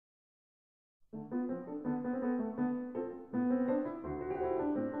So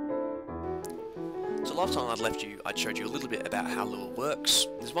last time I'd showed you a little bit about how Lua works.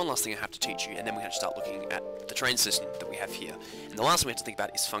 There's one last thing I have to teach you, and then we have to start looking at the train system that we have here. And the last thing we have to think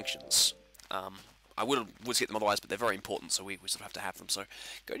about is functions. I would skip them otherwise, but they're very important, so we sort of have to have them. So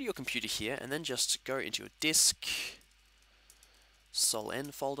go to your computer here, and then just go into your disk,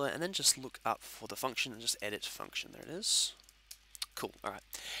 sol.n folder, and then just look up for the function and just edit function. There it is. Cool. Alright.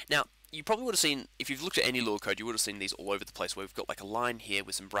 Now, you probably would have seen, if you've looked at any Lua code, you would have seen these all over the place, where we've got like a line here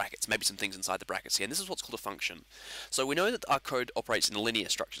with some brackets, maybe some things inside the brackets here, and this is what's called a function. So we know that our code operates in a linear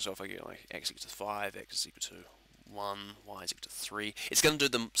structure, so if I go like x equals to 5, x is equal to 1, y is equal to 3, it's going to do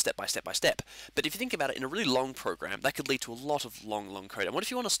them step by step by step. But if you think about it, in a really long program, that could lead to a lot of long code. And what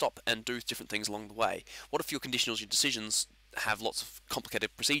if you want to stop and do different things along the way? What if your conditionals, your decisions, have lots of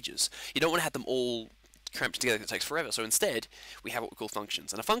complicated procedures? You don't want to have them all cramped together, it takes forever. So instead, we have what we call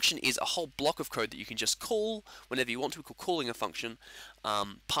functions. And a function is a whole block of code that you can just call whenever you want to. We call calling a function,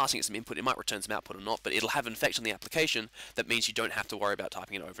 passing it some input. It might return some output or not, but it'll have an effect on the application that means you don't have to worry about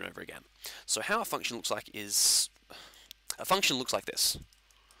typing it over and over again. So how a function looks like is, a function looks like this.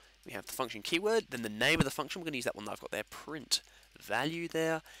 We have the function keyword, then the name of the function, we're going to use that one that I've got there, print value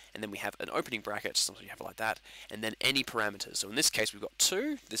there, and then we have an opening bracket, sometimes you have it like that, and then any parameters. So in this case we've got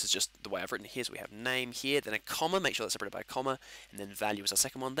 2, this is just the way I've written it here, so we have name here, then a comma, make sure that's separated by a comma, and then value is our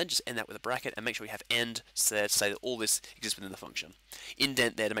second one, then just end that with a bracket, and make sure we have end to say that all this exists within the function.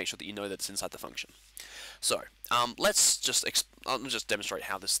 Indent there to make sure that you know that it's inside the function. So, let's just I'll just demonstrate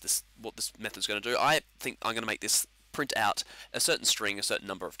how what this method is going to do. I think I'm going to make this print out a certain string a certain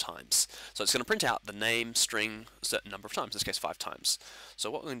number of times. So it's going to print out the name string a certain number of times, in this case 5 times.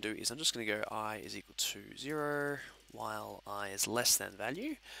 So what we're going to do is I'm just going to go I is equal to 0 while I is less than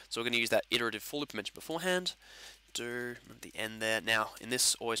value. So we're going to use that iterative for loop I mentioned beforehand. Do the end there. Now in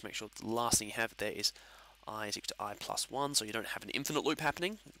this, always make sure the last thing you have there is I is equal to I plus 1, so you don't have an infinite loop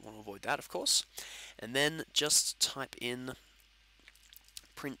happening. You want to avoid that, of course. And then just type in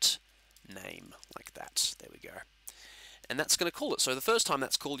print name like that. There we go. And that's going to call it. So the first time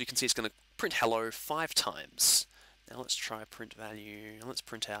that's called, you can see it's going to print hello 5 times. Now let's try print value. Let's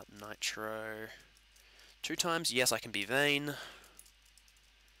print out nitro 2 times. Yes, I can be vain.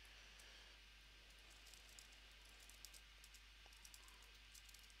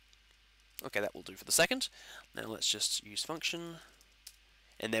 Okay, that will do for the second. Now let's just use function.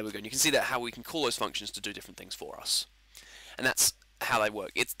 And there we go. And you can see that how we can call those functions to do different things for us. And that's how they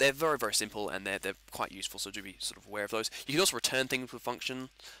work. They're very simple, and they're quite useful, so do be sort of aware of those. You can also return things with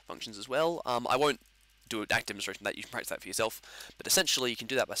functions as well. I won't do an active demonstration of that, you can practice that for yourself, but essentially you can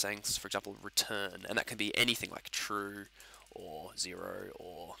do that by saying, for example, return, and that can be anything like true, or 0,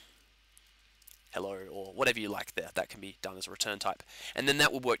 or hello, or whatever you like there. That can be done as a return type. And then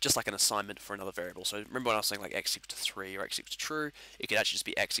that will work just like an assignment for another variable. So remember when I was saying like x equal to 3 or x equal to true, it could actually just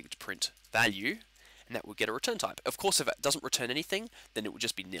be x equal to print value, and that will get a return type. Of course, if it doesn't return anything, then it will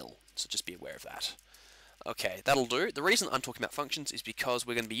just be nil, so just be aware of that. Okay, that'll do. The reason I'm talking about functions is because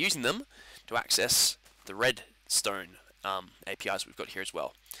we're going to be using them to access the Redstone APIs we've got here as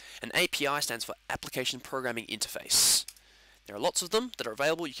well. An API stands for Application Programming Interface. There are lots of them that are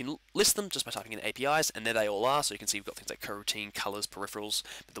available. You can list them just by typing in APIs, and there they all are. So you can see we've got things like coroutine, colors, peripherals,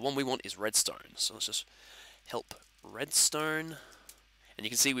 but the one we want is Redstone. So let's just help Redstone, and you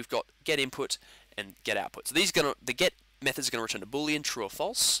can see we've got get input and get output. So the get method is going to return a boolean, true or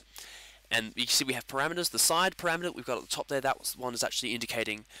false. And you can see we have parameters. The side parameter we've got at the top there, that one is actually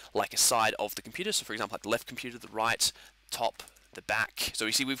indicating like a side of the computer. So for example, like the left computer, the right, top, the back. So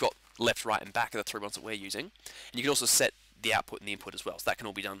you see we've got left, right, and back are the 3 ones that we're using. And you can also set the output and the input as well. So that can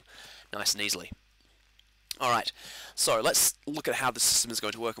all be done nice and easily. Alright, so let's look at how the system is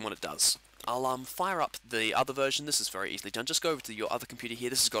going to work and what it does. I'll fire up the other version. This is very easily done. Just go over to your other computer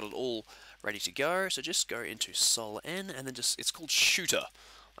here. This has got it all ready to go. So just go into sol.n and then it's called Shooter.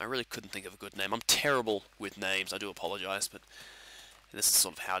 I really couldn't think of a good name. I'm terrible with names. I do apologize, but this is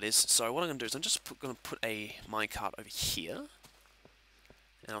sort of how it is. So what I'm going to do is I'm just going to put a minecart over here,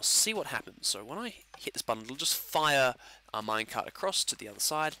 and I'll see what happens. So when I hit this button, it'll just fire our minecart across to the other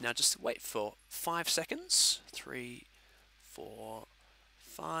side. Now just wait for 5 seconds. 3, 4,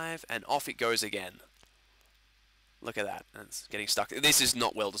 5, and off it goes again. Look at that, and it's getting stuck. This is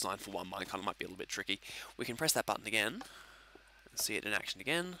not well designed for one minecart. It might be a little bit tricky. We can press that button again and see it in action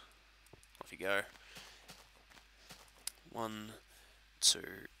again. Off you go. 1, 2,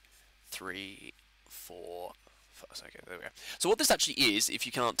 3, 4, 5. Okay, there we go. So what this actually is, if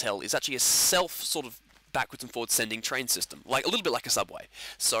you can't tell, is actually a self sort of backwards and forwards sending train system, like a little bit like a subway.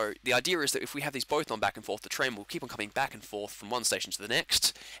 So the idea is that if we have these both on back and forth, the train will keep on coming back and forth from one station to the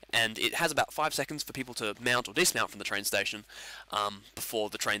next, and it has about 5 seconds for people to mount or dismount from the train station before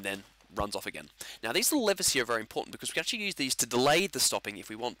the train then runs off again. Now these little levers here are very important because we can actually use these to delay the stopping if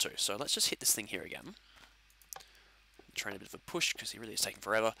we want to. So let's just hit this thing here again. Train a bit of a push because he really is taking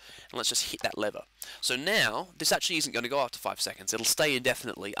forever, and let's just hit that lever. So now this actually isn't going to go after 5 seconds. It'll stay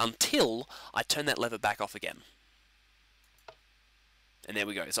indefinitely until I turn that lever back off again. And there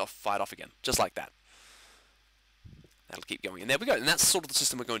we go, it's off, fired off again, just like that. That'll keep going, and there we go, and that's sort of the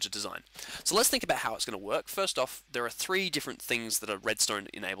system we're going to design. So let's think about how it's going to work. First off, there are 3 different things that are redstone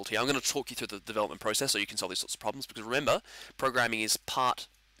enabled here. I'm going to talk you through the development process so you can solve these sorts of problems, because remember, programming is part,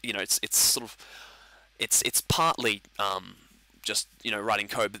 you know, it's sort of, it's partly just, you know, writing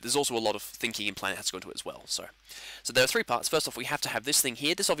code, but there's also a lot of thinking and planning that has to go into it as well. So there are 3 parts. First off, we have to have this thing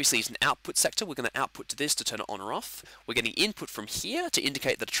here. This obviously is an output sector. We're going to output to this to turn it on or off. We're getting input from here to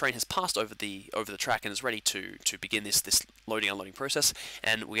indicate that a train has passed over the track and is ready to begin this loading and unloading process.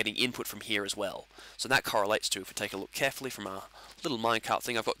 And we're getting input from here as well. So that correlates to, if we take a look carefully from our little minecart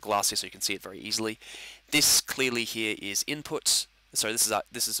thing, I've got glass here so you can see it very easily. This clearly here is input. So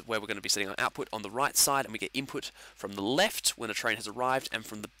this is where we're going to be setting our output on the right side, and we get input from the left when a train has arrived, and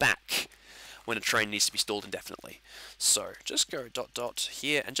from the back when a train needs to be stalled indefinitely. So just go ...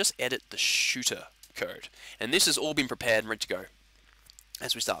 here and just edit the shooter code. And this has all been prepared and ready to go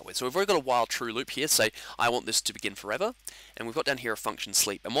as we start with. So we've already got a while true loop here. Say I want this to begin forever, and we've got down here a function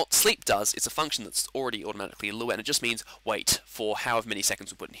sleep. And what sleep does, it's a function that's already automatically in Lua, and it just means wait for however many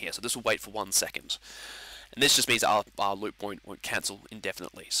seconds we put in here. So this will wait for 1 second. And this just means our loop won't cancel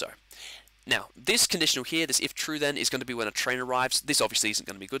indefinitely. So now, this conditional here, this if true then, is going to be when a train arrives. This obviously isn't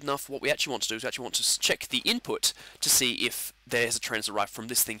going to be good enough. What we actually want to do is we actually want to check the input to see if there's a train that's arrived from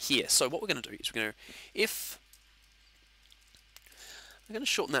this thing here. So what we're going to do is we're going to, if, I'm going to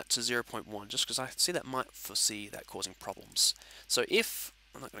shorten that to 0.1 just because I see that might foresee that causing problems. So if,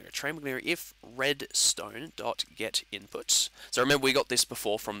 I'm not going to go train, we're going to go if redstone.getInput. So remember we got this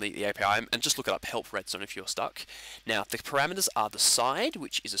before from the API, and just look it up, help redstone if you're stuck. Now the parameters are the side,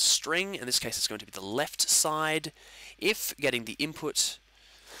 which is a string. In this case it's going to be the left side. If getting the input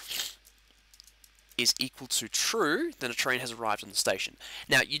is equal to true, then a train has arrived on the station.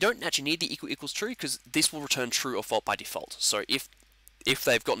 Now you don't actually need the equals true because this will return true or false by default. So if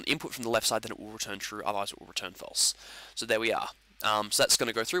they've got an input from the left side, then it will return true, otherwise it will return false. So there we are. So that's going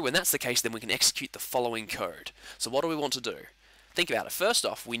to go through. When that's the case, then we can execute the following code. So what do we want to do? Think about it. First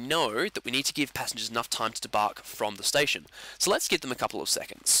off, we know that we need to give passengers enough time to debark from the station. So let's give them a couple of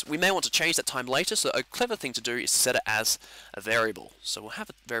seconds. We may want to change that time later, so a clever thing to do is to set it as a variable. So we'll have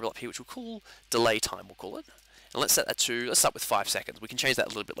a variable up here which we'll call delay time, we'll call it. And let's set that to, let's start with 5 seconds. We can change that a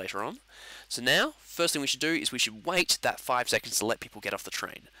little bit later on. So now, first thing we should do is we should wait that 5 seconds to let people get off the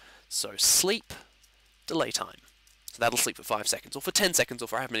train. So sleep delay time. So that'll sleep for 5 seconds, or for 10 seconds, or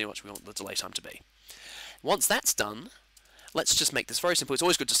for however much we want the delay time to be. Once that's done, let's just make this very simple. It's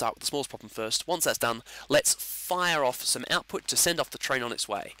always good to start with the smallest problem first. Once that's done, let's fire off some output to send off the train on its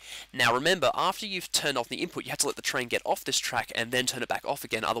way. Now remember, after you've turned off the input, you have to let the train get off this track and then turn it back off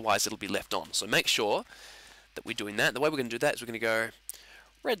again, otherwise it'll be left on. So make sure that we're doing that. The way we're going to do that is we're going to go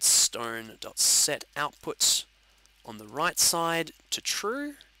redstone.setOutput on the right side to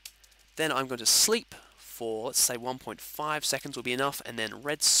true. Then I'm going to sleep for, let's say 1.5 seconds will be enough, and then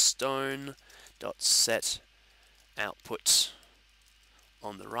redstone.setOutput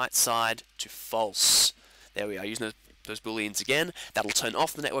on the right side to false. There we are, using those booleans again. That'll turn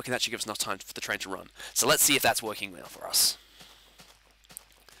off the network and that should give us enough time for the train to run. So let's see if that's working well for us.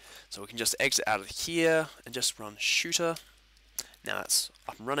 So we can just exit out of here and just run shooter. Now that's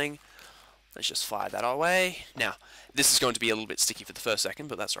up and running. Let's just fire that our way. Now, this is going to be a little bit sticky for the first second,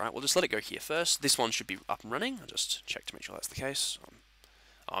 but that's alright. We'll just let it go here first. This one should be up and running. I'll just check to make sure that's the case.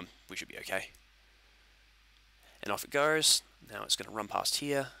 We should be okay. And off it goes. Now it's going to run past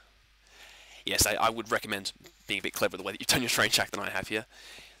here. Yes, I would recommend being a bit clever the way that you've done your train track than I have here.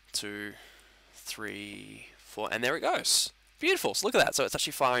 2, 3, 4, and there it goes. Beautiful. So look at that. So it's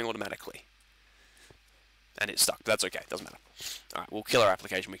actually firing automatically. And it's stuck, but that's okay. Doesn't matter. Alright, we'll kill our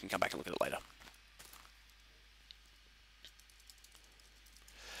application. We can come back and look at it later.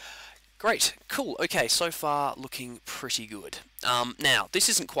 Great, cool, okay, so far looking pretty good. Now, this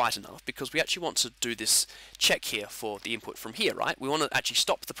isn't quite enough because we actually want to do this check here for the input from here, right? We want to actually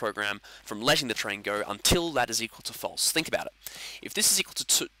stop the program from letting the train go until that is equal to false. Think about it. If this is equal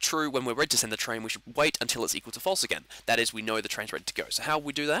to true when we're ready to send the train, we should wait until it's equal to false again. That is, we know the train's ready to go. So how will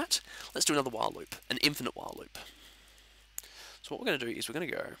we do that? Let's do another while loop, an infinite while loop. So what we're going to do is we're going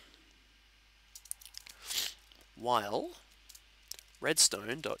to go while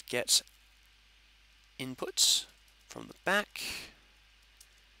redstone.get input from the back.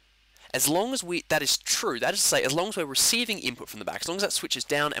 As long as that is true, that is to say, as long as we're receiving input from the back, as long as that switch is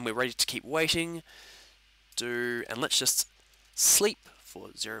down and we're ready to keep waiting, and let's just sleep for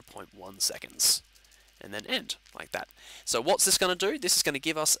 0.1 seconds, and then end, like that. So what's this going to do? This is going to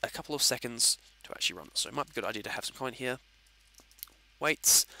give us a couple of seconds to actually run. So it might be a good idea to have some comment here.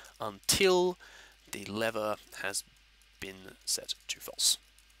 Waits until the lever has been set to false.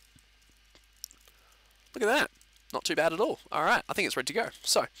 Look at that. Not too bad at all. Alright, I think it's ready to go.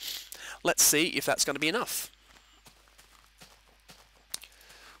 So, let's see if that's going to be enough.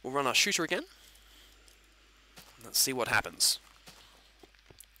 We'll run our shooter again. Let's see what happens.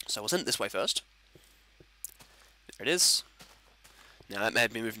 So we'll send it this way first. There it is. Now that may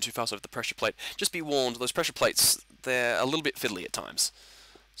have been moving too fast over the pressure plate. Just be warned, those pressure plates, they're a little bit fiddly at times.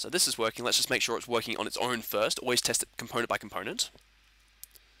 So this is working. Let's just make sure it's working on its own first. Always test it component by component.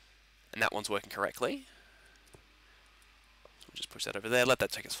 And that one's working correctly. We'll just push that over there, let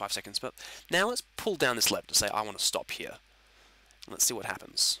that take us 5 seconds. But now let's pull down this lever to say I want to stop here. And let's see what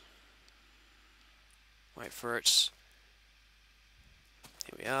happens. Wait for it.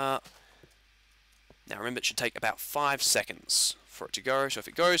 Here we are. Now remember, it should take about 5 seconds for it to go. So if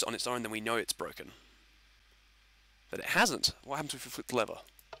it goes on its own, then we know it's broken. But it hasn't. What happens if we flip the lever?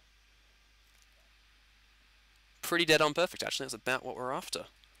 Pretty dead on perfect, actually. That's about what we're after.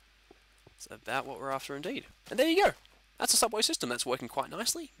 It's about what we're after indeed. And there you go. That's a subway system. That's working quite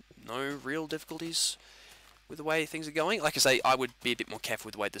nicely. No real difficulties with the way things are going. Like I say, I would be a bit more careful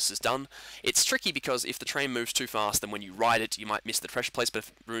with the way this is done. It's tricky because if the train moves too fast, then when you ride it, you might miss the pressure plates, but if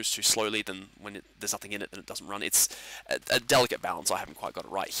it moves too slowly, then when there's nothing in it, then it doesn't run. It's a delicate balance. I haven't quite got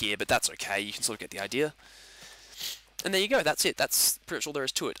it right here, but that's okay. You can sort of get the idea. And there you go. That's it. That's pretty much all there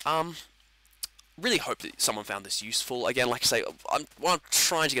is to it. Really hope that someone found this useful. Again, like I say, what I'm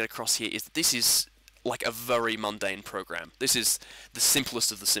trying to get across here is that this is like a very mundane program. This is the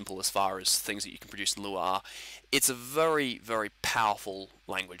simplest of the simple as far as things that you can produce in Lua are. It's a very, very powerful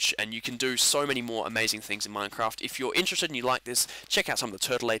language, and you can do so many more amazing things in Minecraft. If you're interested and you like this, check out some of the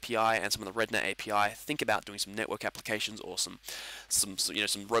Turtle API and some of the RedNet API. Think about doing some network applications or some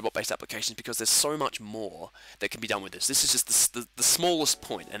robot-based applications, because there's so much more that can be done with this. This is just the smallest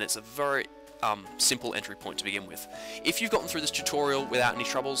point, and it's a very simple entry point to begin with. If you've gotten through this tutorial without any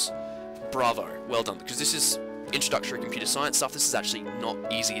troubles, bravo, well done, because this is introductory computer science stuff. This is actually not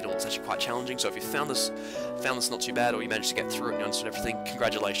easy at all. It's actually quite challenging. So if you found this not too bad, or you managed to get through it and you understood everything,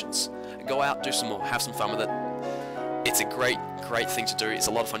 congratulations. Go out, do some more, have some fun with it. It's a great thing to do. It's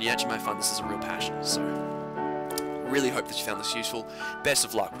a lot of fun. You actually might find this is a real passion. So really hope that you found this useful. Best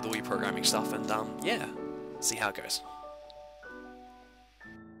of luck with all your programming stuff, and yeah, see how it goes.